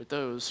 with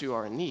those who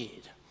are in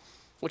need.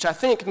 Which I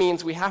think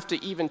means we have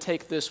to even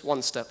take this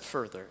one step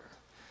further.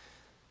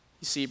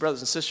 You see, brothers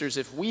and sisters,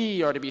 if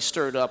we are to be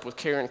stirred up with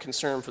care and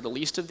concern for the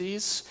least of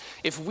these,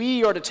 if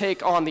we are to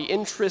take on the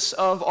interests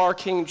of our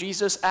King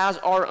Jesus as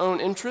our own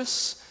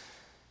interests,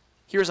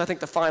 here's, I think,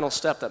 the final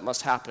step that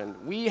must happen.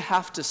 We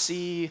have to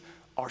see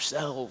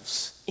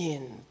ourselves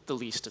in the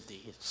least of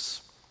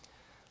these.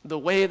 The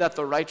way that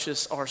the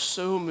righteous are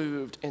so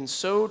moved and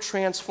so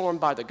transformed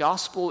by the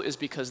gospel is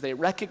because they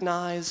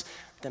recognize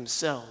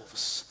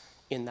themselves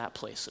in that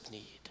place of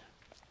need.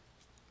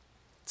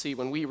 See,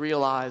 when we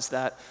realize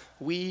that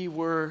we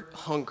were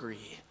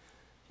hungry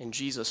and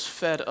Jesus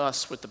fed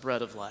us with the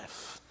bread of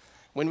life,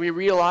 when we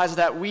realize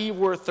that we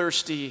were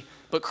thirsty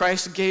but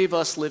Christ gave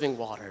us living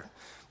water,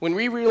 when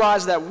we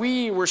realize that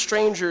we were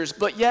strangers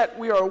but yet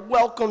we are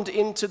welcomed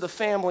into the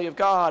family of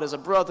God as a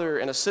brother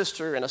and a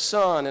sister and a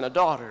son and a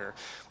daughter,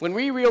 when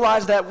we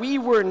realize that we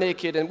were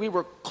naked and we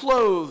were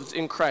clothed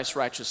in Christ's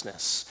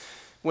righteousness,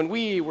 when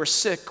we were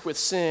sick with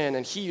sin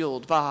and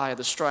healed by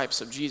the stripes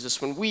of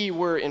Jesus, when we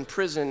were in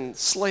prison,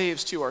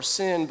 slaves to our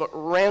sin, but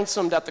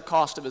ransomed at the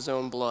cost of his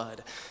own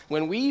blood,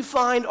 when we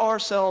find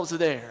ourselves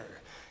there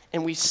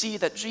and we see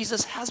that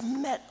Jesus has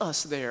met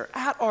us there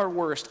at our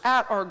worst,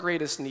 at our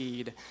greatest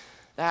need,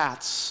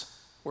 that's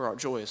where our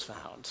joy is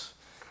found.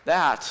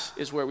 That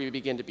is where we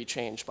begin to be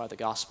changed by the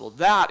gospel.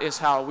 That is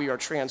how we are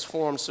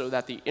transformed so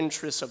that the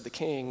interests of the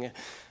King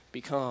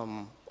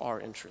become our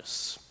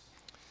interests.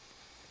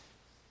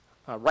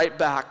 Right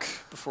back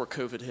before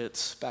COVID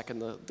hit, back in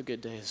the good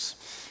days,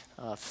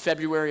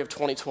 February of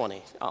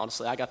 2020,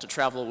 honestly, I got to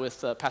travel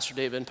with Pastor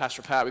David and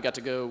Pastor Pat. We got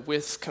to go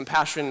with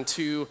Compassion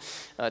to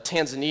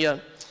Tanzania.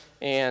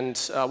 And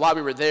while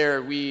we were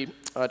there, we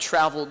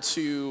traveled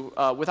to,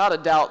 without a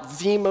doubt,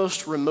 the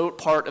most remote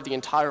part of the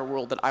entire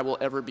world that I will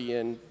ever be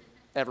in,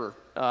 ever.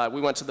 We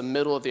went to the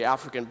middle of the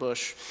African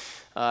bush.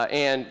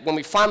 And when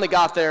we finally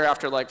got there,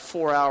 after like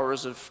 4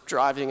 hours of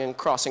driving and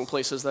crossing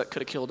places that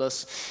could have killed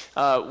us,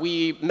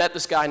 we met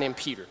this guy named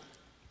Peter.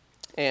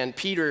 And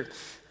Peter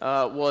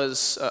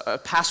was a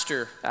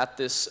pastor at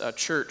this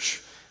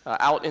church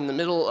out in the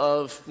middle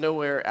of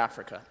nowhere,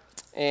 Africa.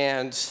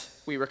 And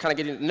we were kind of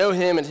getting to know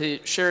him, and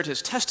he shared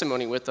his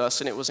testimony with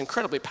us, and it was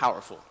incredibly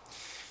powerful.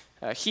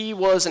 He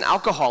was an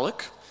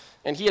alcoholic,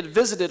 and he had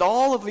visited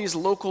all of these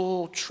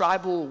local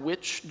tribal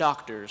witch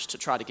doctors to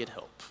try to get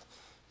help.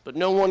 But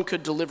no one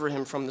could deliver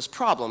him from this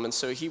problem, and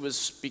so he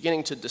was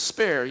beginning to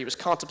despair. He was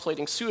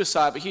contemplating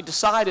suicide, but he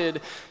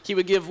decided he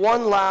would give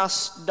one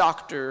last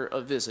doctor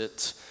a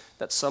visit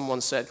that someone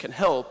said can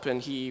help,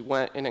 and he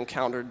went and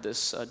encountered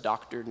this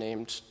doctor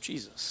named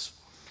Jesus.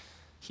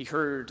 He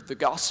heard the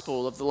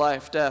gospel of the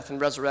life, death, and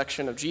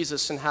resurrection of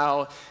Jesus and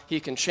how he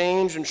can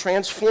change and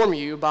transform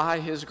you by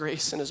his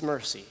grace and his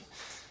mercy.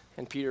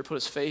 And Peter put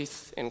his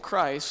faith in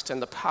Christ,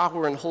 and the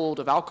power and hold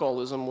of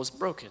alcoholism was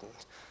broken.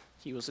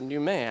 He was a new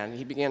man.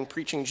 He began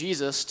preaching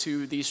Jesus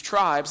to these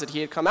tribes that he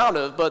had come out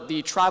of, but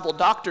the tribal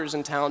doctors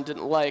in town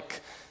didn't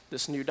like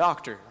this new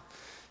doctor.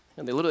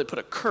 And they literally put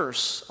a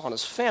curse on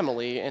his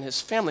family, and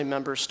his family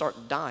members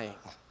start dying.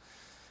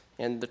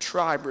 And the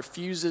tribe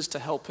refuses to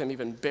help him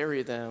even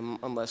bury them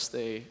unless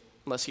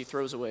he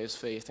throws away his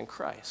faith in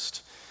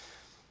Christ.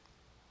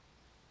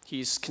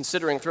 He's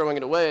considering throwing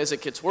it away as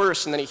it gets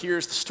worse, and then he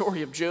hears the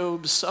story of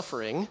Job's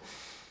suffering.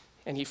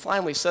 And he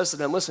finally says to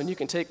them, listen, you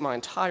can take my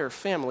entire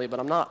family, but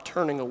I'm not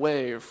turning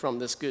away from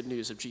this good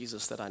news of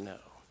Jesus that I know.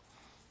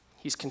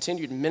 He's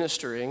continued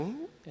ministering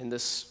in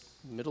this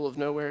middle of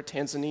nowhere,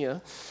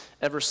 Tanzania,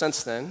 ever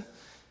since then.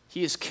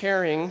 He is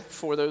caring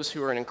for those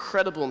who are in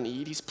incredible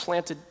need. He's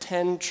planted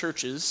 10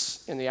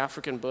 churches in the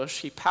African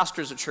bush. He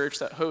pastors a church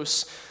that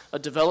hosts a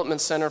development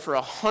center for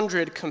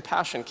 100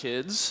 Compassion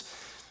kids.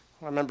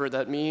 I remember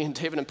that me and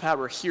David and Pat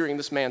were hearing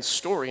this man's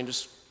story and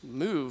just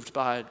moved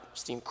by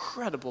just the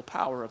incredible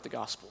power of the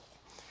gospel.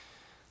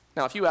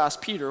 Now, if you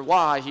ask Peter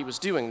why he was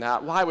doing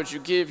that, why would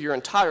you give your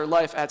entire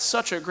life at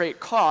such a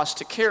great cost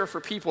to care for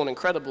people in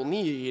incredible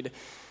need,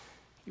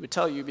 he would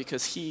tell you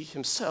because he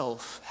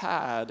himself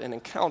had an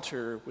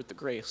encounter with the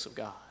grace of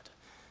God.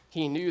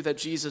 He knew that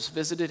Jesus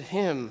visited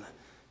him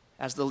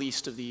as the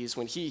least of these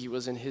when he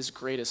was in his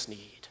greatest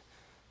need.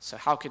 So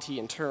how could he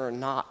in turn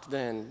not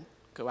then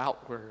go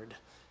outward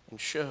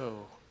and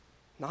show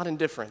not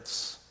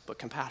indifference, but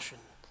compassion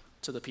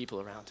to the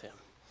people around him?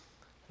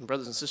 And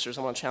brothers and sisters,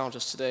 I want to challenge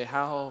us today,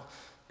 how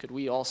could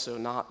we also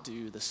not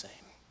do the same?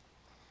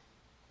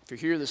 If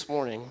you're here this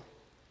morning,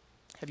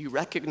 have you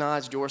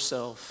recognized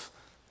yourself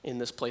in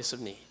this place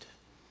of need?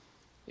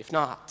 If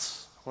not,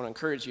 I want to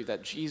encourage you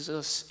that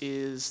Jesus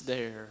is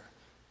there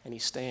and he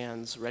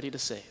stands ready to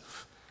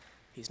save.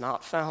 He's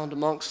not found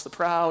amongst the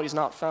proud, he's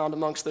not found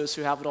amongst those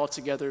who have it all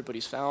together, but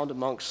he's found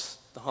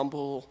amongst the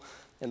humble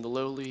and the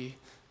lowly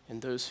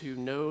and those who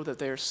know that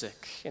they're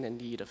sick and in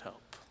need of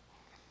help.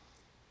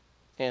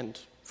 And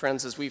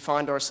friends, as we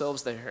find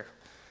ourselves there,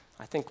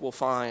 I think we'll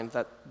find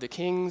that the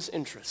King's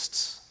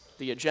interests,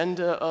 the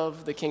agenda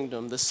of the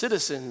kingdom, the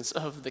citizens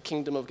of the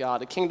kingdom of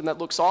God, a kingdom that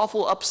looks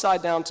awful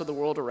upside down to the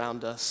world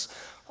around us,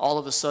 all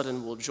of a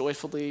sudden will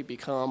joyfully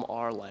become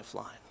our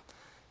lifeline.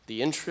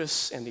 The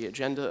interests and the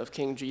agenda of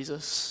King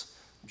Jesus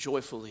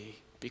joyfully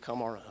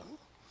become our own.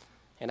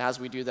 And as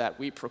we do that,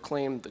 we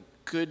proclaim the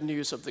good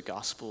news of the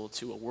gospel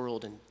to a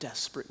world in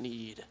desperate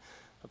need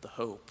of the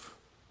hope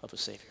of a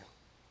Savior.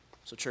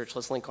 So church,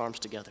 let's link arms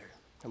together,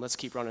 and let's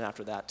keep running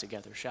after that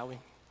together, shall we?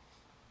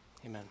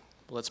 Amen.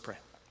 Well, let's pray.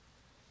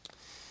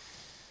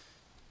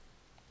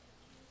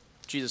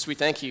 Jesus, we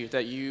thank you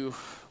that you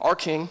are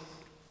King,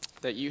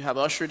 that you have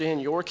ushered in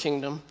your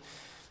kingdom,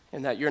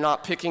 and that you're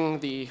not picking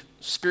the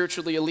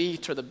spiritually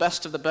elite or the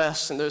best of the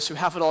best and those who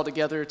have it all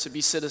together to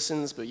be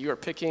citizens, but you are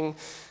picking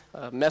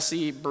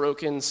messy,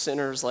 broken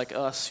sinners like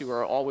us who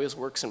are always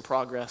works in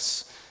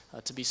progress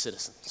to be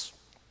citizens.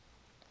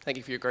 Thank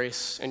you for your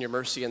grace and your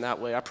mercy in that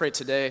way. I pray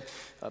today,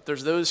 if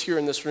there's those here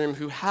in this room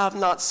who have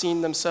not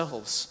seen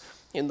themselves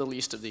in the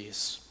least of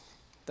these,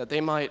 that they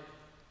might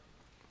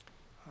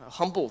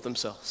humble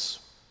themselves,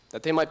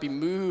 that they might be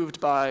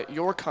moved by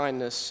your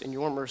kindness and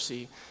your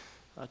mercy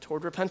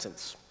toward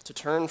repentance, to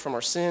turn from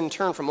our sin,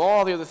 turn from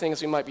all the other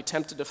things we might be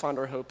tempted to find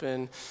our hope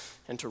in,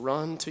 and to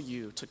run to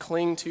you, to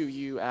cling to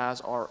you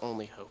as our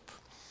only hope.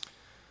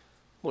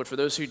 Lord, for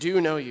those who do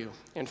know you,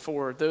 and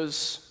for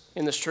those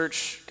in this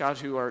church, God,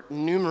 who are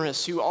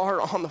numerous, who are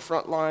on the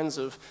front lines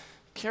of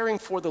caring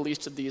for the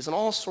least of these in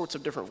all sorts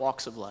of different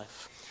walks of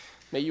life,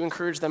 may you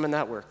encourage them in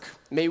that work.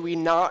 May we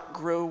not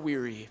grow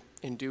weary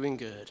in doing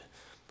good,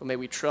 but may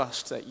we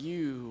trust that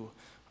you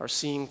are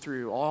seeing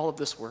through all of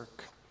this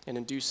work, and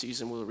in due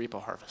season we'll reap a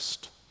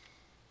harvest.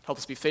 Help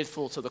us be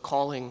faithful to the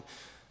calling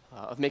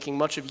of making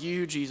much of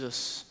you,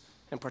 Jesus,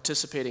 and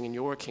participating in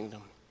your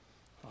kingdom.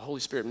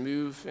 Holy Spirit,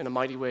 move in a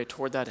mighty way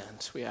toward that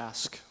end. We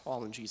ask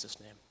all in Jesus'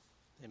 name.